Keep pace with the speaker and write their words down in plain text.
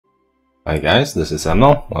Hi guys, this is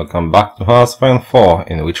Emnel. Welcome back to Hearthstone 4,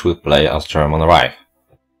 in which we play as German Reich.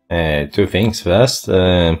 Two things. First,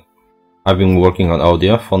 I've been working on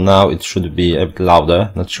audio. For now it should be a bit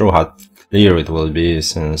louder. Not sure how clear it will be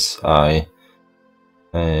since I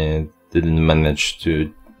didn't manage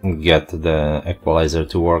to get the equalizer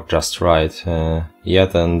to work just right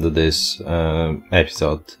yet, and this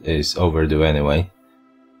episode is overdue anyway.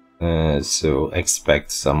 So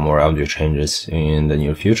expect some more audio changes in the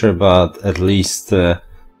near future, but at least the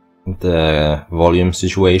volume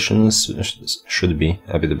situations should be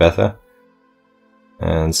a bit better.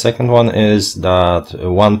 And second one is that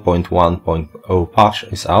 1.1.0 patch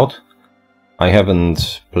is out. I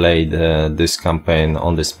haven't played this campaign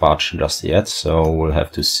on this patch just yet, so we'll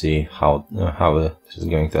have to see how this is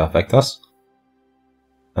going to affect us.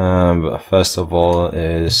 But first of all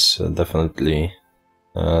is definitely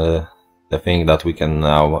the thing that we can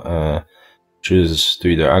now choose to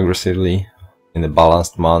either aggressively, in a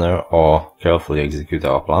balanced manner, or carefully execute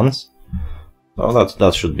our plans. So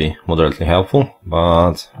that should be moderately helpful,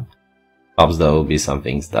 but perhaps there will be some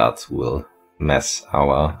things that will mess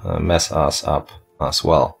us up as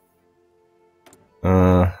well.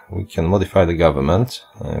 We can modify the government,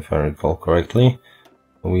 if I recall correctly.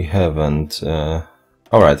 We haven't.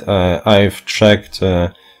 Alright, I've checked.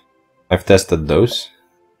 I've tested those.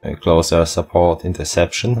 Closer support,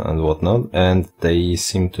 interception and whatnot, and they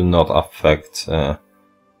seem to not affect the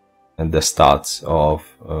stats of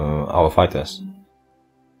our fighters.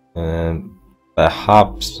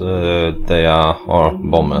 Perhaps they are, or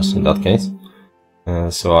bombers in that case,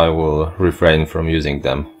 so I will refrain from using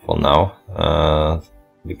them for now,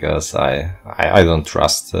 because I don't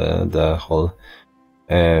trust the whole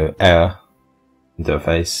air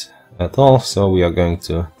interface at all. So we are going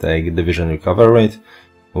to take division recovery rate,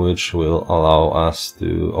 which will allow us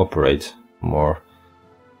to operate a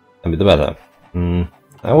bit better.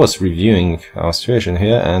 I was reviewing our situation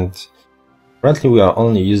here, and currently we are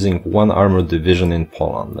only using one armored division in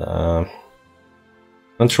Poland.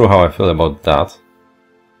 Not sure how I feel about that.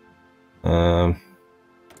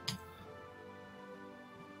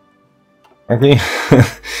 Frankly,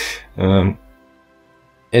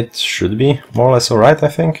 it should be more or less alright, I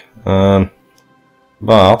think.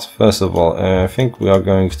 But first of all, I think we are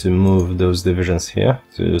going to move those divisions here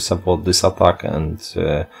to support this attack and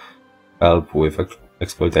help with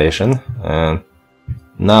exploitation.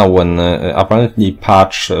 Now, when apparently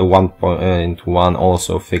patch 1.1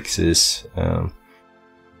 also fixes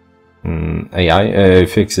AI,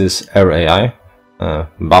 fixes air AI,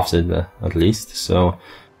 buffs it at least. So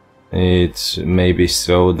it may be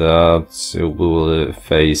so that we will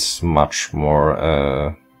face much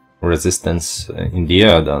more resistance in the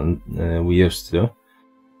air than we used to.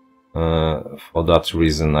 For that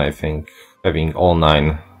reason, I think having all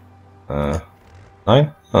 9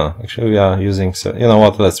 actually we are using, so you know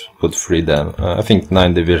what, let's put 3 then. I think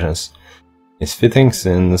 9 divisions is fitting,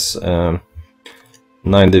 since 9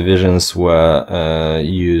 divisions were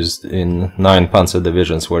used in 9 panzer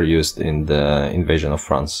divisions were used in the invasion of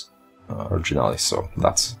France originally, so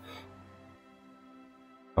that's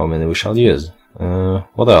how many we shall use.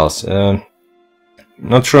 What else?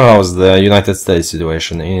 Not sure how's the United States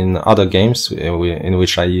situation. In other games in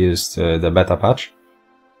which I used the beta patch,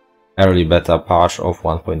 early beta patch of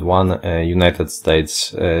 1.1, United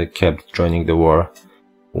States kept joining the war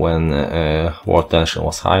when war tension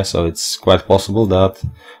was high, so it's quite possible that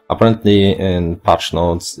apparently in patch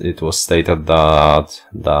notes it was stated that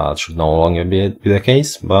that should no longer be the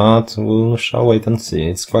case, but we shall wait and see.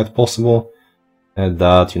 It's quite possible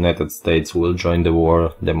that United States will join the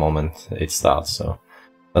war the moment it starts, so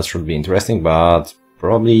that should be interesting, but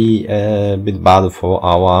probably a bit bad for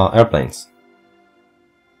our airplanes.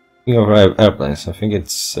 Speaking of airplanes, I think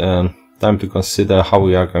it's time to consider how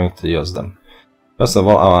we are going to use them. First of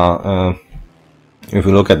all, if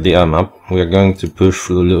we look at the air map, we are going to push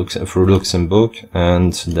through Luxembourg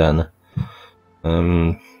and then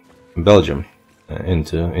Belgium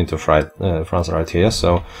into France right here.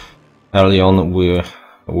 So early on, we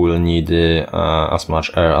will need as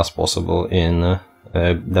much air as possible in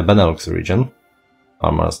the Benelux region,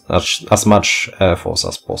 as much air force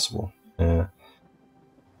as possible.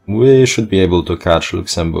 We should be able to catch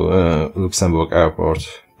Luxembourg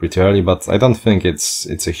airport pretty early, but I don't think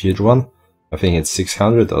it's a huge one. I think it's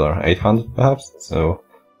 600 or 800 perhaps, so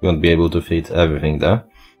we won't be able to fit everything there.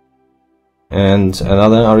 And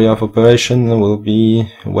another area of operation will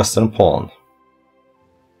be Western Poland.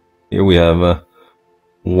 Here we have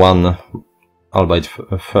one, albeit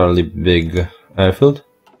fairly big, airfield.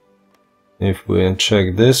 If we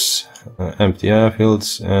check this, empty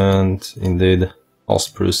airfields, and indeed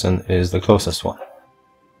Ostpreußen is the closest one.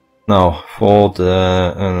 Now for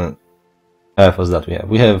the air force that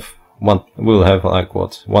we'll have like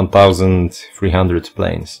what, 1,300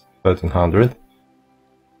 planes, 1,300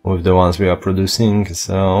 with the ones we are producing,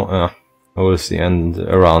 so we'll see, and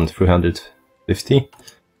around 350.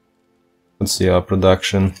 Let's see our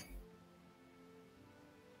production.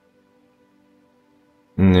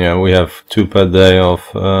 Yeah, we have 2 per day of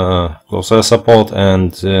close air support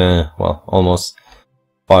and well, almost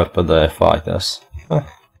 5 per day fighters.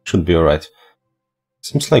 Should be alright.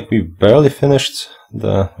 Seems like we barely finished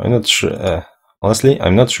the... I'm not sure, honestly,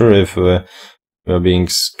 I'm not sure if we are being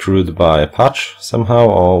screwed by a patch somehow,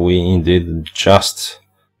 or we indeed just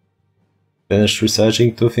finished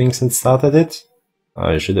researching 2 things and started it.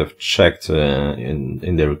 I should have checked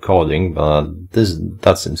in the recording, but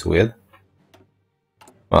that seems weird.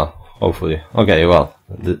 Well, hopefully. Okay, well,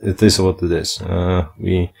 it is what it is.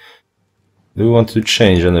 We do want to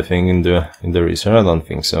change anything in the research? I don't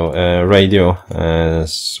think so. Radio,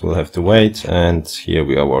 we'll have to wait, and here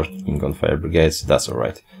we are working on fire brigades. That's all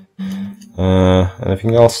right.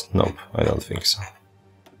 Anything else? Nope, I don't think so.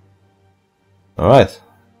 All right,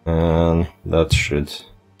 and that should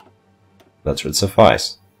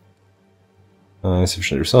suffice.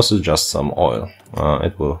 Insufficient resources, just some oil.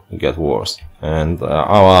 It will get worse. And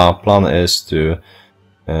our plan is to,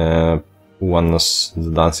 once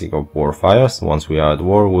the Danzig of war fires, once we are at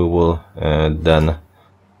war, we will then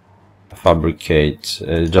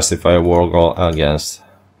justify a war goal against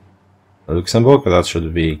Luxembourg. That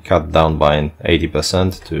should be cut down by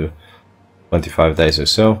 80% to 25 days or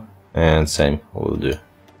so, and same we'll do.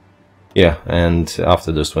 Yeah, and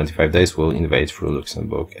after those 25 days we'll invade through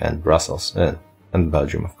Luxembourg and Brussels, and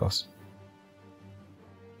Belgium, of course.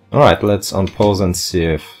 Alright, let's unpause and see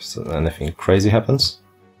if anything crazy happens.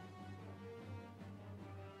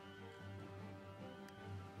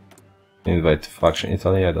 Invade faction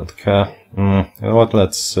Italy, I don't care. You know what,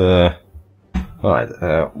 let's...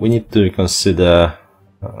 Alright, we need to consider...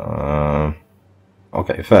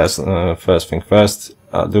 okay, first thing first,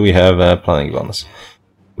 do we have a planning bonus?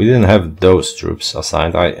 We didn't have those troops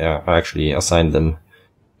assigned. I actually assigned them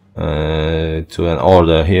to an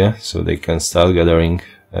order here, so they can start gathering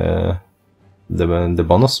the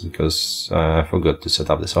bonus, because I forgot to set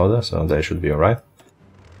up this order, so they should be alright.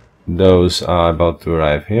 Those are about to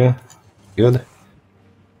arrive here. Good.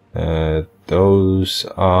 Those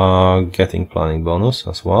are getting planning bonus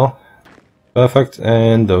as well. Perfect,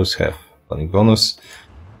 and those have planning bonus.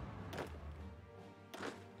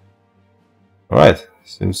 Alright,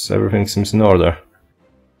 everything seems in order.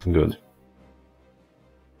 Good.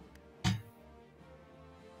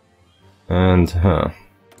 And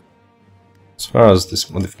as far as this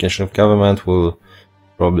modification of government, we'll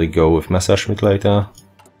probably go with Messerschmitt later,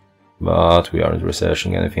 but we aren't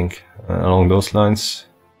researching anything along those lines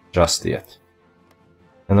just yet.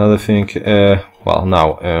 Another thing, well,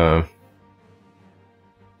 now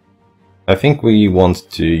I think we want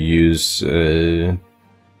to use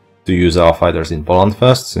our fighters in Poland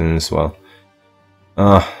first, since well,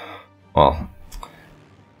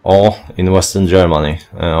 or in Western Germany,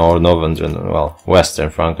 or Northern Germany, well, Western,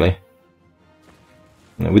 frankly.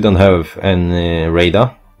 We don't have any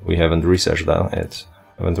radar. We haven't researched that yet,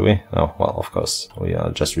 haven't we? No, well, of course, we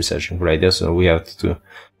are just researching radar, so we have to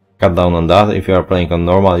cut down on that. If you are playing on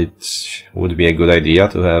normal, it would be a good idea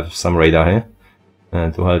to have some radar here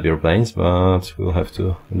and to help your planes, but we'll have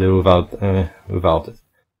to do without it.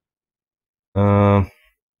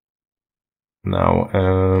 Now,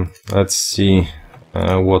 let's see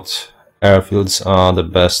what airfields are the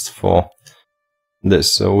best for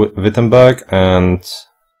this. So Wittenberg and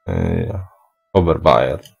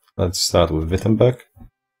Oberbayern. Let's start with Wittenberg,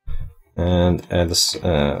 and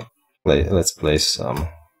let's place some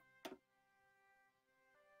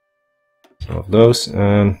of those.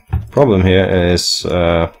 Problem here is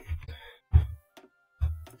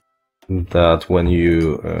that when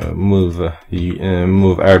you move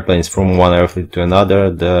airplanes from one airfield to another,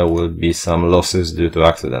 there will be some losses due to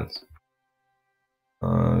accidents.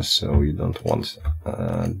 So you don't want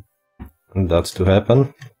that to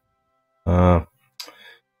happen. I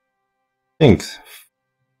think.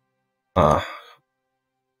 You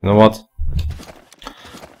know what?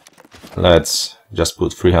 Let's just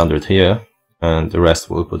put 300 here, and the rest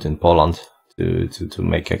we'll put in Poland to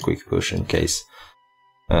make a quick push in case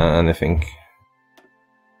anything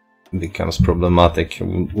becomes problematic.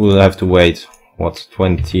 We'll have to wait, what,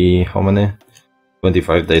 20, how many?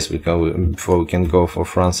 25 days before we can go for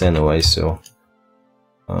France anyway, so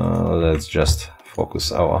let's just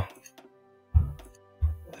focus our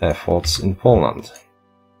efforts in Poland.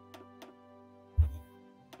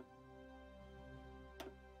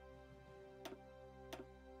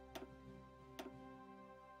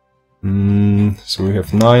 so we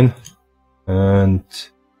have 9 and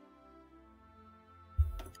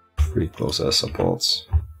 3 close air supports.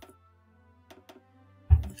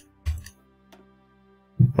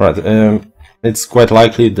 Right, it's quite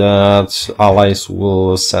likely that allies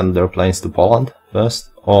will send their planes to Poland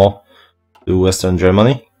first, or to Western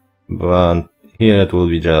Germany, but here it will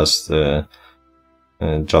be just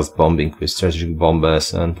bombing with strategic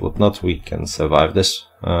bombers and whatnot. We can survive this.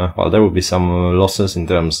 Well, there will be some losses in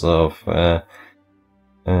terms of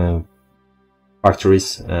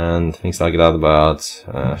factories and things like that,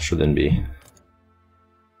 but shouldn't be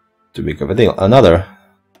too big of a deal. Another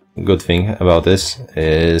good thing about this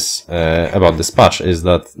is about this patch is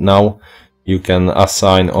that now you can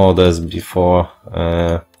assign orders before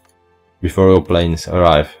your planes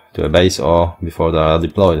arrive to a base or before they are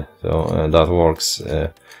deployed. So that works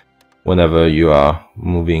whenever you are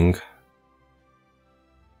moving.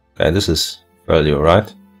 Okay, this is fairly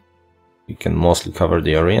alright. You can mostly cover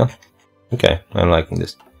the area. Okay, I'm liking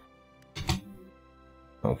this.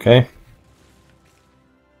 Okay.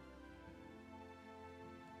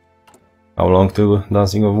 How long to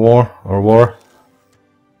Dancing of War or War?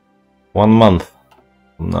 1 month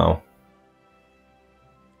from now.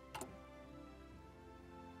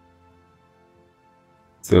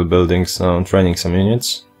 Still building some, training some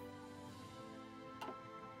units.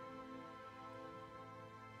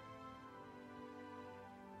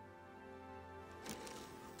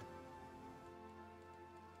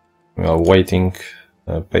 We are waiting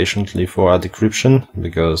patiently for a decryption,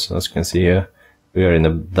 because as you can see here, we are in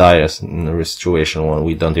a dire situation where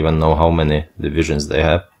we don't even know how many divisions they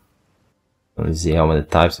have. Only see how many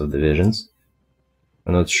types of divisions.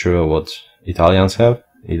 I'm not sure what Italians have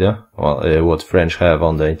either. Well, what French have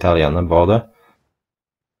on the Italian border,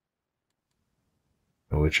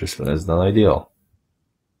 which is less than ideal.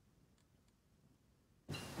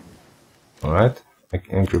 Alright,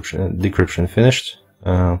 decryption finished.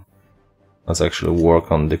 Let's actually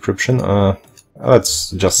work on decryption. Let's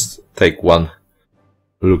just take one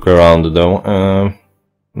look around though.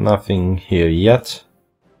 Nothing here yet.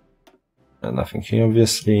 Nothing here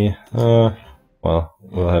obviously. Well,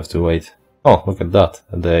 we'll have to wait. Oh, look at that.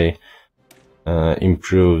 They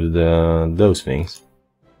improved those things.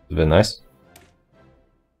 Very nice.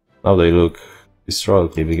 Now they look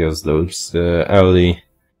historically, because those early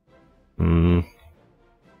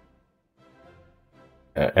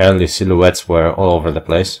silhouettes were all over the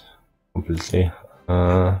place. Completely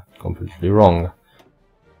wrong.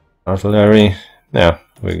 Artillery, yeah,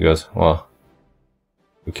 we good. Well,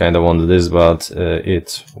 we kind of want this, but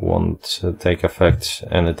it won't take effect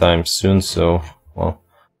anytime soon, so, well,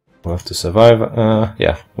 we'll have to survive.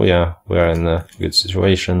 Yeah, we are in a good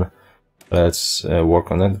situation. Let's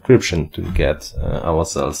work on encryption to get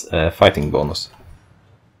ourselves a fighting bonus.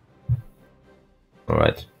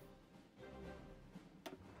 Alright.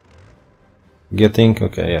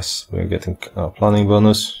 Okay, yes, we're getting a planning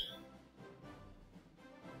bonus.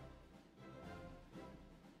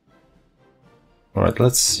 Alright,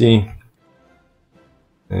 let's see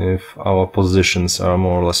if our positions are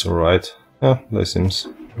more or less alright. Yeah,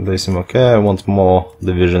 they seem okay. I want more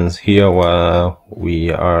divisions here where we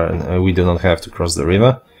do not have to cross the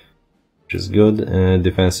river, which is good.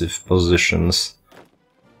 Defensive positions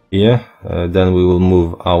here. Then we will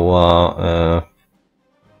move our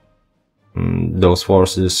those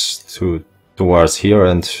forces towards here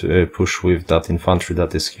and push with that infantry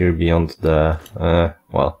that is here beyond the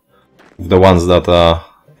well, the ones that are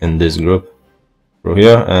in this group through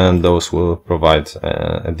here, and those will provide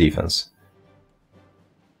a defense.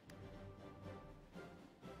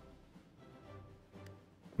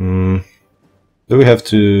 Do we have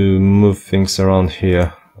to move things around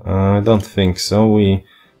here? I don't think so.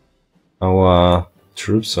 Our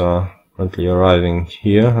troops are currently arriving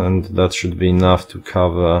here, and that should be enough to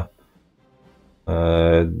cover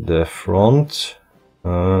the front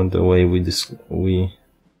the way we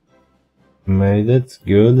made it.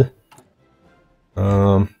 Good.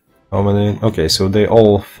 How many? Okay, so they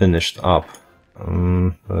all finished up.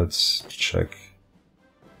 Let's check.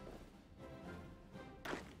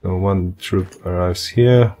 So one troop arrives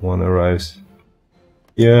here, one arrives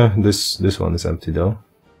here. This one is empty though.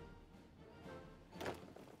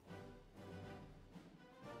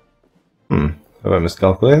 Have I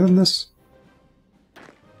miscalculated this?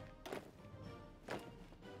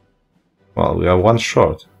 Well, we are one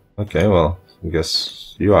short. Okay, well, I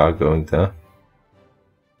guess you are going there.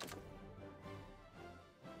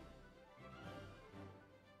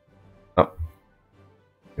 Oh,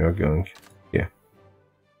 you're going here.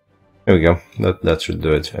 Here we go. That should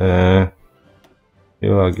do it.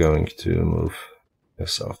 You are going to move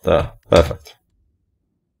yourself there. Perfect.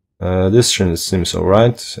 This seems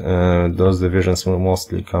alright. Those divisions will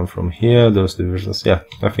mostly come from here. Those divisions, yeah,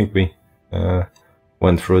 I think we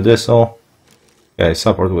went through this all. Okay,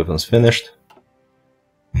 support weapons finished.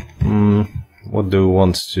 What do we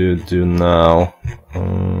want to do now?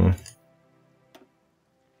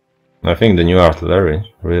 I think the new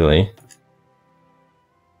artillery, really.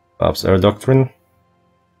 Perhaps air doctrine.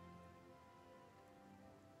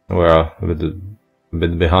 We're a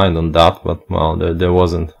bit behind on that, but well, there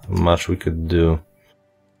wasn't much we could do.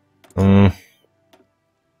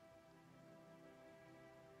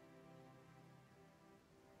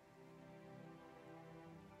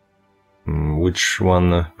 Which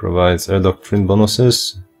one provides air doctrine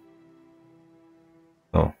bonuses?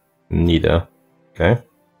 Oh, neither. Okay.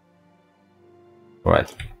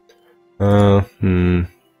 Right.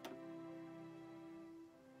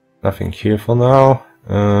 Nothing here for now.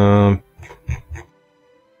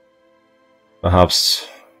 Perhaps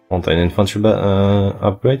mountain infantry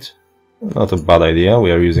upgrade. Not a bad idea.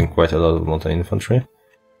 We are using quite a lot of mountain infantry.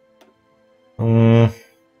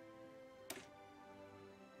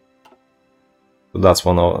 So that's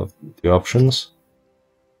one of the options.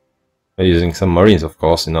 We're using some marines, of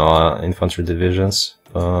course, in our infantry divisions,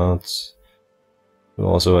 but we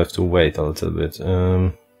also have to wait a little bit.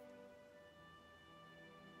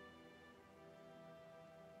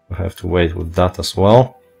 We have to wait with that as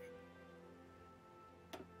well.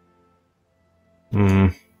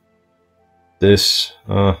 This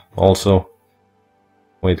also.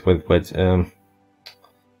 Wait.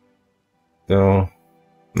 So.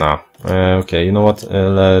 Nah. Okay, you know what?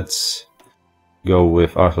 Let's go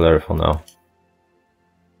with artillery for now.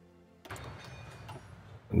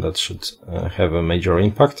 That should have a major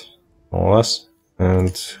impact, more or less.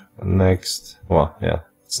 And next, well, yeah,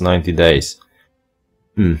 it's 90 days.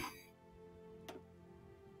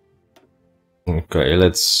 Okay,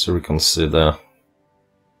 let's reconsider.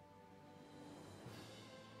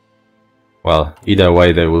 Well, either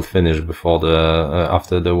way, they will finish before the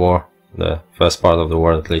after the war, the first part of the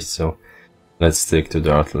war at least. So let's stick to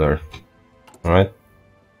the artillery. All right.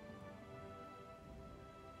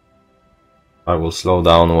 I will slow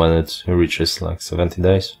down when it reaches like 70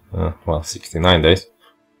 days. Well, 69 days.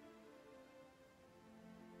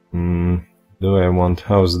 Do I want?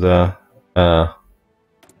 How's the? Yeah,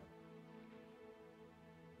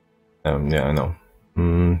 I know.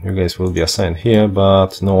 You guys will be assigned here,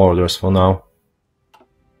 but no orders for now.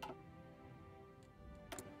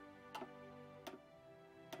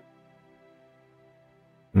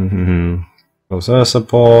 Close air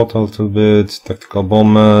support a little bit, tactical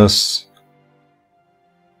bombers.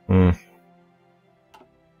 Okay,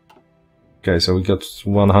 so we got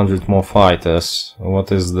 100 more fighters.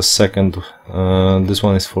 What is the second? This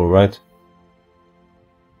one is full, right?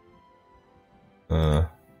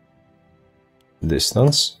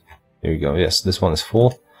 Distance. Here we go. Yes, this one is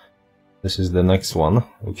full. This is the next one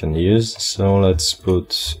we can use. So let's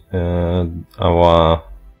put our.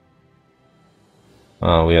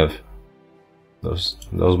 We have those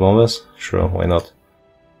bombers. Sure, why not?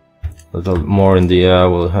 A little more in the air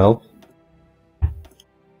will help.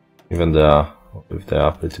 Even if they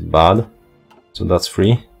are pretty bad. So that's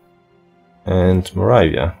free. And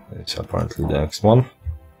Moravia is apparently the next one.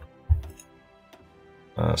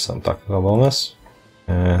 Some tactical bombers.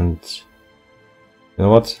 And you know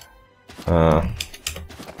what?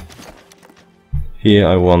 Here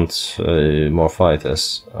I want more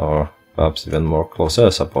fighters, or perhaps even more close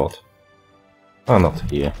air support. Not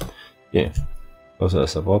here. Here. Close air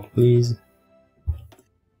support, please.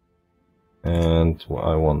 And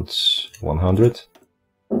I want 100.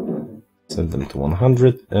 Send them to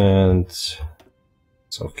 100, and it's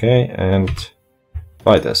okay. And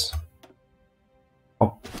fighters.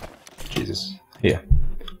 Oh, Jesus. Here.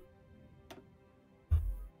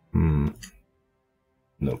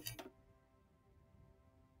 Nope.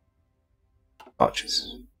 Oh,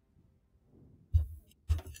 Jesus.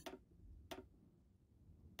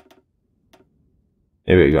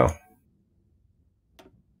 Here we go.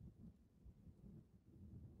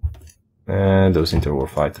 And those interwar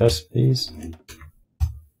fighters, please.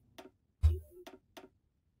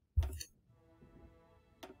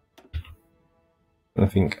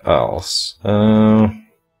 Anything else?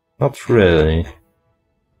 Not really.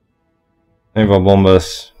 Naval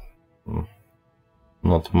bombers.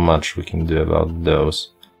 Not much we can do about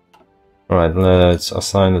those. Alright, let's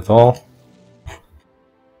assign it all.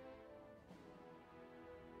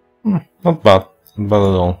 Not bad. Not bad at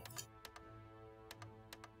all.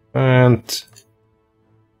 And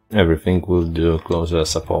everything will do close air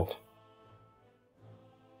support.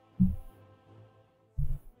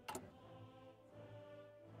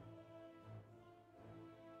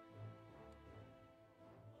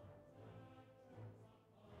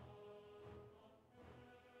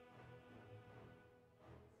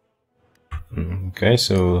 Okay,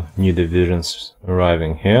 so new divisions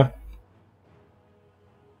arriving here.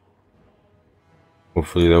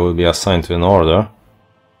 Hopefully they will be assigned to an order,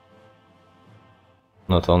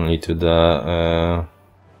 not only to the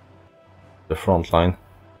front line.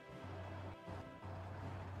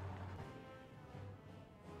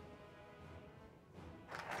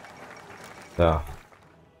 Yeah.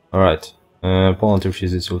 Alright. Poland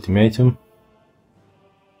refuses its ultimatum.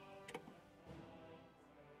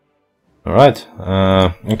 Alright.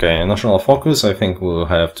 Okay, national focus. I think we'll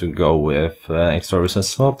have to go with extra research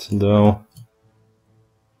slot, though.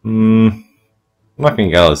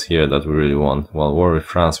 Nothing else here that we really want. Well, war with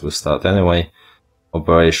France will start anyway.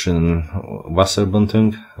 Operation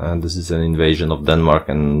Wasserbuntung. This is an invasion of Denmark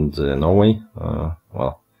and Norway.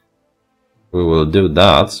 Well, we will do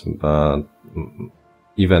that, but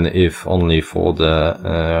even if only for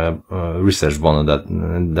the research bonus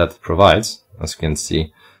that provides, as you can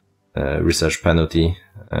see, research penalty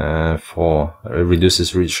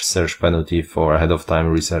reduces research penalty for ahead of time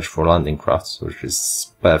research for landing crafts, which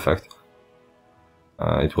is perfect.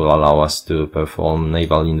 It will allow us to perform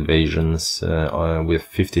naval invasions with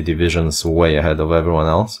 50 divisions way ahead of everyone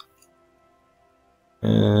else.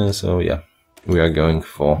 So yeah, we are going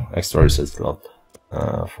for extra research slot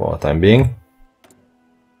for the time being.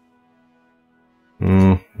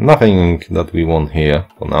 Nothing that we want here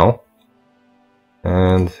for now.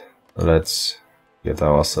 And let's get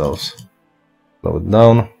ourselves slowed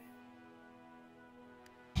down.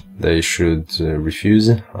 They should refuse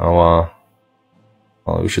our...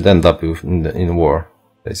 Well, we should end up in war,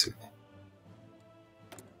 basically.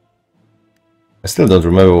 I still don't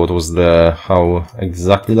remember what was how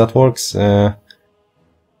exactly that works. Yeah,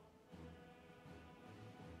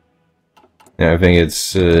 I think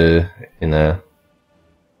it's in a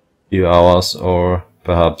few hours, or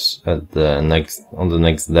perhaps at the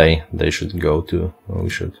next day they should go to. We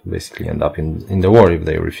should basically end up in the war if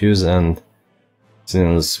they refuse, and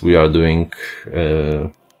since we are doing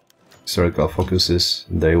historical focuses,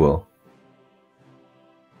 they will.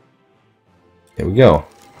 Here we go.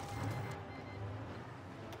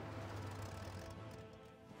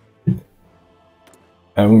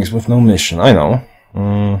 Armies with no mission, I know.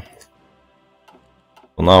 So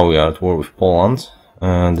now we are at war with Poland.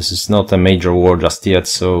 This is not a major war just yet,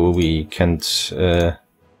 so we can't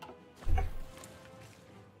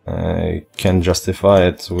justify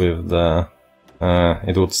it with the...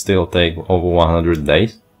 it would still take over 100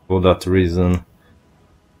 days. For that reason,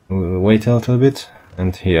 we'll wait a little bit.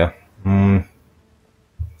 And here,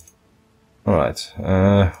 alright,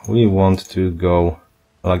 we want to go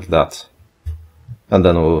like that, and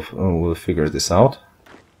then we'll figure this out.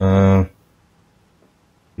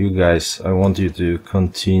 You guys, I want you to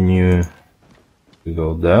continue to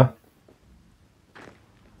go there.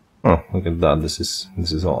 Oh, look at that! This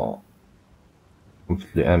is all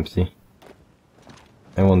completely empty.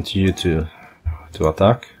 I want you to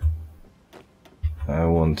attack. I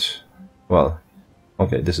want... well,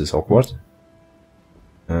 okay, this is awkward.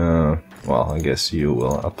 Well, I guess you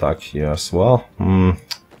will attack here as well. Damn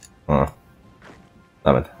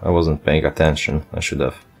it, I wasn't paying attention. I should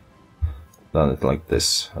have done it like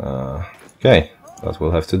this. Okay, that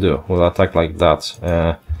we'll have to do. We'll attack like that.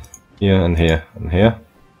 Here and here and here.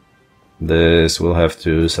 This will have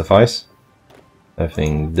to suffice. I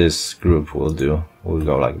think this group will do. We'll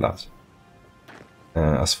go like that.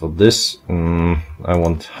 As for this, I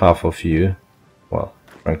want half of you. Well,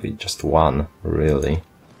 frankly, just one, really.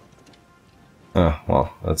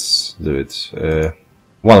 Well, let's do it.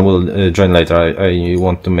 One will join later. I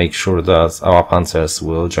want to make sure that our panzers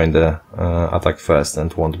will join the attack first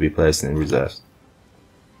and won't be placed in reserves.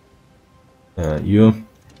 You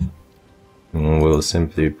will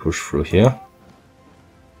simply push through here.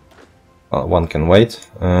 Well, one can wait.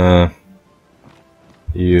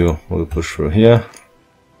 You will push through here.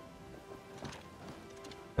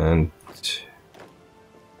 And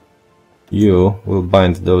you will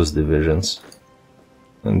bind those divisions.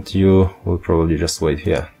 And you will probably just wait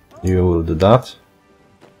here. You will do that.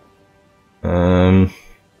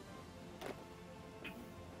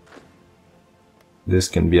 This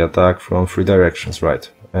can be attacked from 3 directions, right?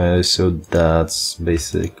 So that's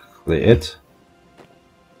basically it.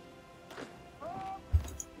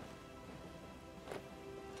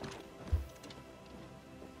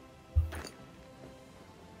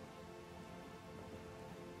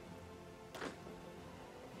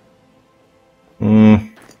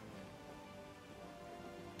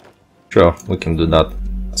 Sure, we can do that.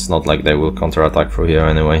 It's not like they will counterattack through here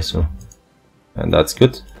anyway, so... and that's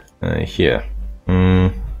good. Here.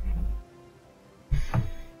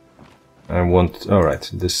 I I want... Alright,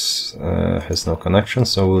 this has no connection,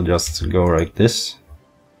 so we'll just go like this.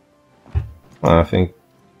 I think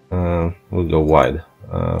we'll go wide.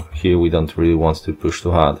 Here we don't really want to push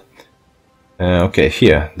too hard. Okay,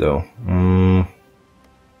 here though.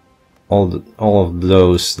 All of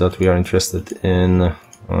those that we are interested in,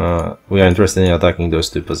 we are interested in attacking those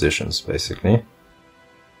two positions, basically.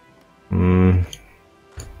 Okay,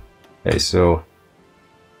 so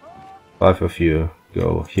 5 of you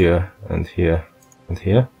go here and here and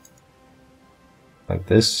here, like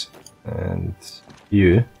this, and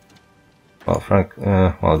you, well, Frank,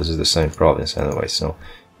 well, this is the same province anyway, so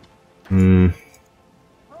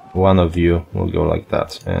one of you will go like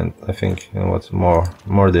that, and I think, you know what,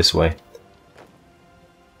 more this way.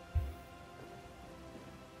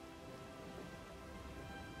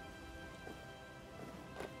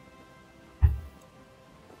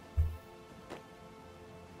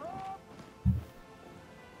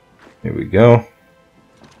 Here we go.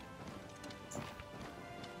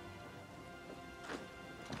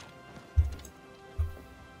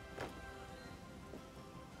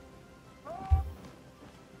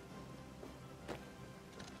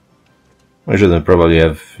 I shouldn't probably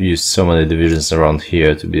have used so many divisions around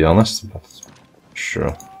here, to be honest, but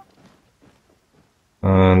sure.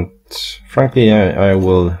 And frankly, I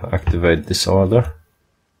will activate this order.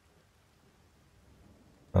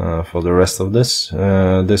 For the rest of this,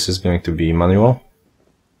 this is going to be manual.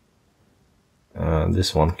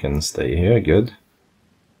 This one can stay here, good.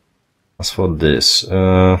 As for this,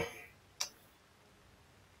 I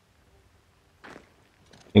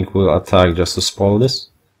think we'll attack just to spoil this.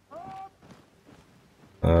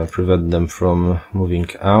 Prevent them from moving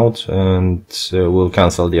out, and we'll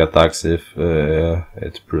cancel the attacks if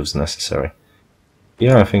it proves necessary.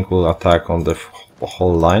 Here I think we'll attack on the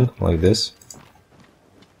whole line, like this.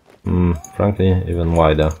 Frankly, even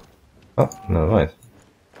wider. Oh, no, right.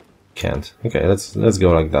 Can't. Okay, let's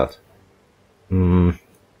go like that.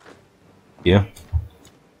 Yeah.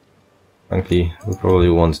 Frankly, we probably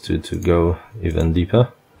want to go even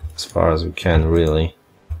deeper, as far as we can, really.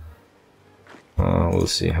 We'll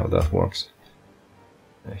see how that works.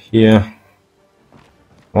 Here,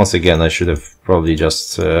 once again, I should have probably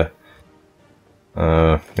just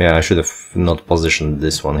yeah, I should have not positioned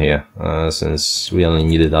this one here, since we only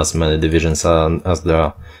needed as many divisions as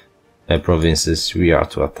there are provinces we are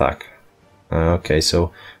to attack. Okay,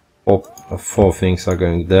 so four things are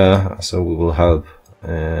going there, so we will help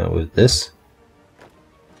with this.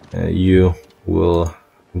 You will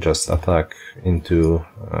just attack into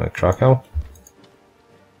Krakow.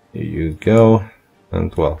 Here you go,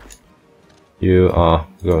 and well, you are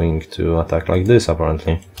going to attack like this,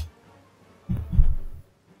 apparently.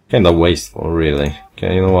 Kinda wasteful, really.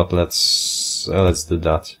 Okay, you know what? Let's do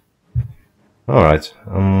that. All right.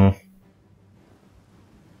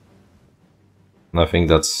 I think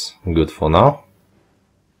that's good for now.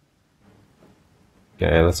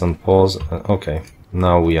 Okay, let's unpause. Okay,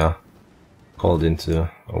 now we are called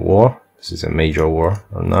into a war. This is a major war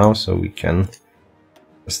now, so we can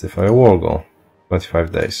justify a war goal.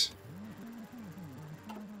 25 days.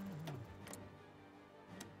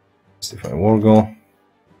 Justify war goal.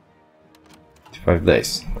 5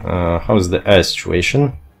 days. How is the air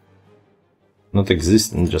situation? Not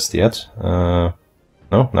existent just yet. No,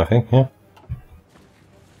 nothing. Yeah.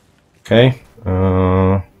 Okay.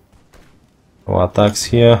 No attacks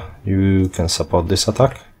here. You can support this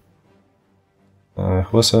attack.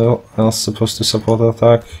 Who else supposed to support the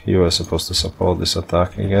attack? You are supposed to support this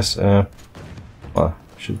attack, I guess. Well,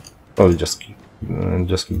 should probably just keep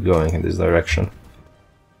going in this direction.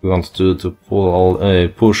 We want to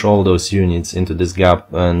push all those units into this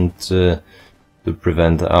gap and to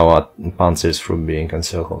prevent our panzers from being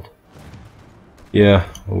encircled. Yeah,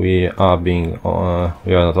 we are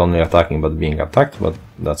not only attacking but being attacked, but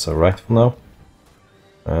that's alright for now.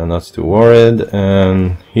 Not too worried.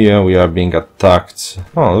 And here we are being attacked.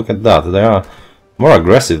 Oh, look at that! They are more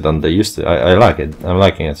aggressive than they used to. I like it. I'm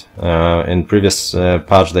liking it. In previous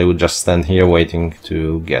patch, they would just stand here waiting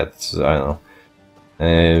to get, I don't know.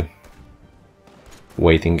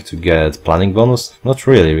 Waiting to get planning bonus? Not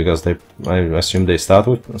really, because I assume they start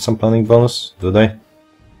with some planning bonus, do they?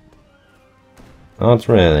 Not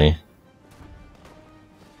really.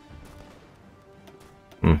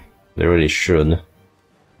 They really should.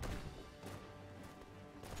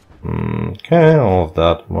 Okay, all of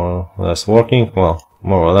that more or less working, well,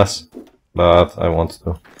 more or less, but I want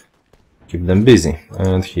to keep them busy,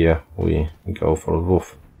 and here we go for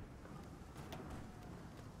Lvov.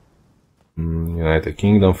 United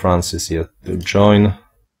Kingdom, France is yet to join.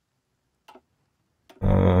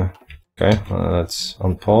 Okay, let's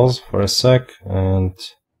unpause for a sec, and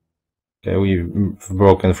okay, we've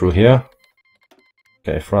broken through here.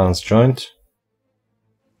 Okay, France joined.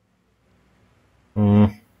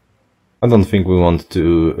 I don't think we want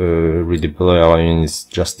to redeploy our units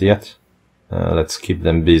just yet. Let's keep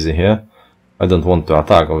them busy here. I don't want to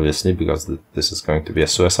attack, obviously, because this is going to be a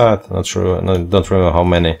suicide. Not sure. I don't remember how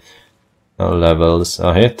many levels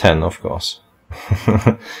are here. 10, of course.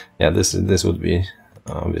 Yeah, this would be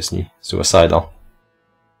obviously suicidal.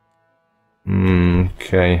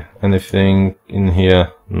 Okay, anything in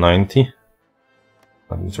here? 90.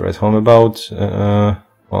 Nothing to write home about.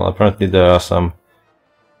 Well, apparently there are some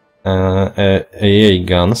AA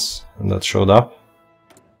guns that showed up.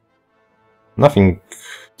 Nothing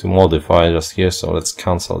to modify just here, so let's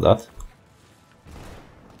cancel that.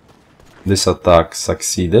 This attack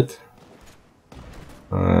succeeded.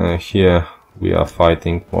 Here we are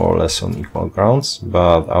fighting more or less on equal grounds,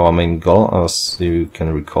 but our main goal, as you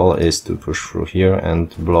can recall, is to push through here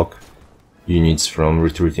and block units from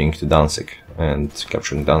retreating to Danzig and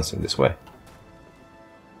capturing Danzig this way.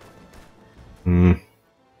 I'm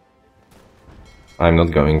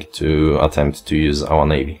not going to attempt to use our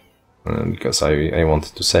navy because I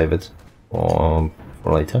wanted to save it for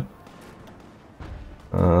later.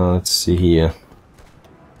 Let's see here.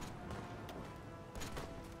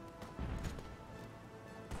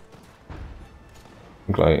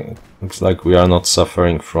 Looks like we are not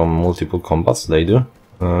suffering from multiple combats. They do,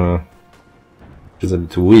 which is a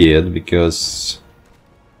bit weird because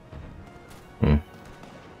they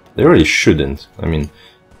really shouldn't. I mean,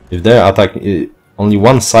 if they're attacking, only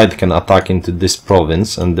one side can attack into this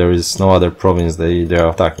province, and there is no other province they are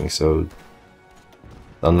attacking. So,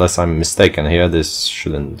 unless I'm mistaken here, this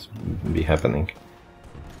shouldn't be happening.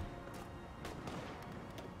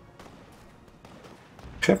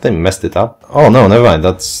 Have they messed it up? Oh no, never mind.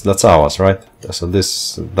 That's ours, right? So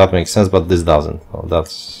that makes sense, but this doesn't. Oh,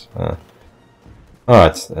 that's all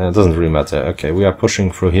right. It doesn't really matter. Okay, we are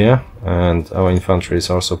pushing through here, and our infantry is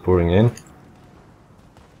also pouring in.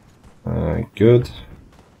 Good.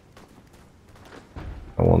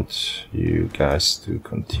 I want you guys to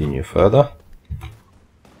continue further.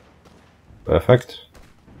 Perfect.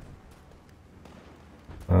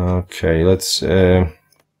 Okay, let's.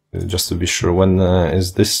 Just to be sure, when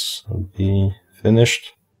is this be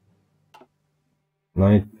finished?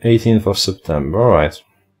 18th of September, alright.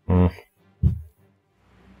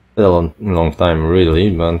 Still a long time, really,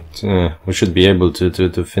 but we should be able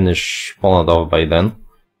to finish Poland off by then.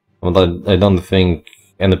 But I don't think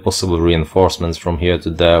any possible reinforcements from here to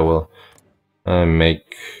there will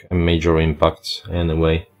make a major impact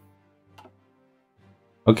anyway.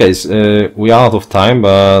 Okay, so, we are out of time,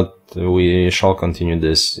 but we shall continue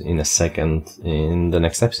this in a second in the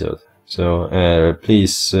next episode. So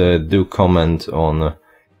please do comment on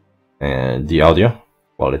the audio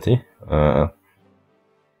quality.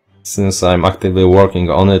 Since I'm actively working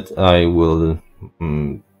on it, I will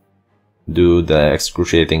do the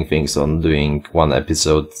excruciating things on doing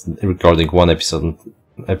recording one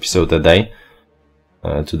episode a day,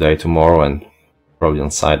 today, tomorrow, and probably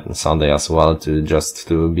on Sunday as well,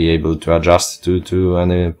 to be able to adjust to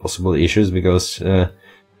any possible issues, because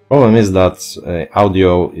problem is that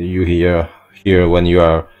audio you hear when you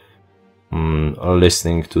are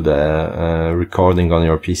listening to the recording on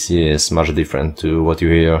your PC is much different to what you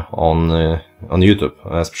hear on YouTube,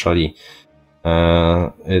 especially.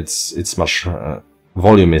 It's much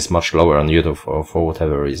volume is much lower on YouTube for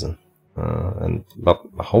whatever reason, but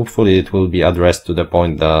hopefully it will be addressed to the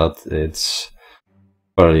point that it's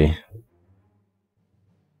fairly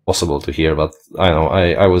possible to hear. But I know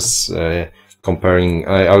I was comparing.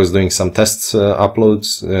 I was doing some test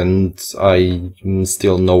uploads, and I'm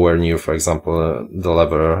still nowhere near, for example, the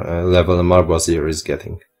level Marboisier is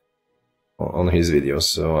getting on his videos.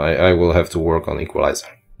 So I will have to work on equalizer.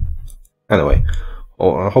 Anyway,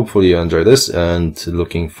 hopefully you enjoy this, and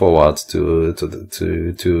looking forward to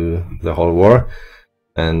the whole war,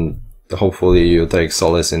 and hopefully you take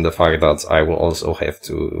solace in the fact that I will also have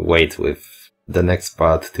to wait with the next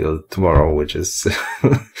part till tomorrow, which is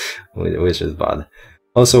which is bad.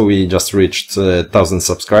 Also, we just reached 1,000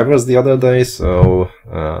 subscribers the other day, so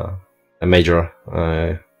a major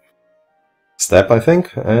step, I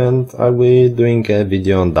think, and I'll be doing a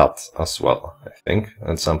video on that as well, I think,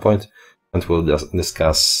 at some point. And we'll just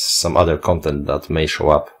discuss some other content that may show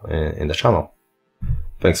up in the channel.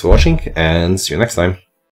 Thanks for watching, and see you next time.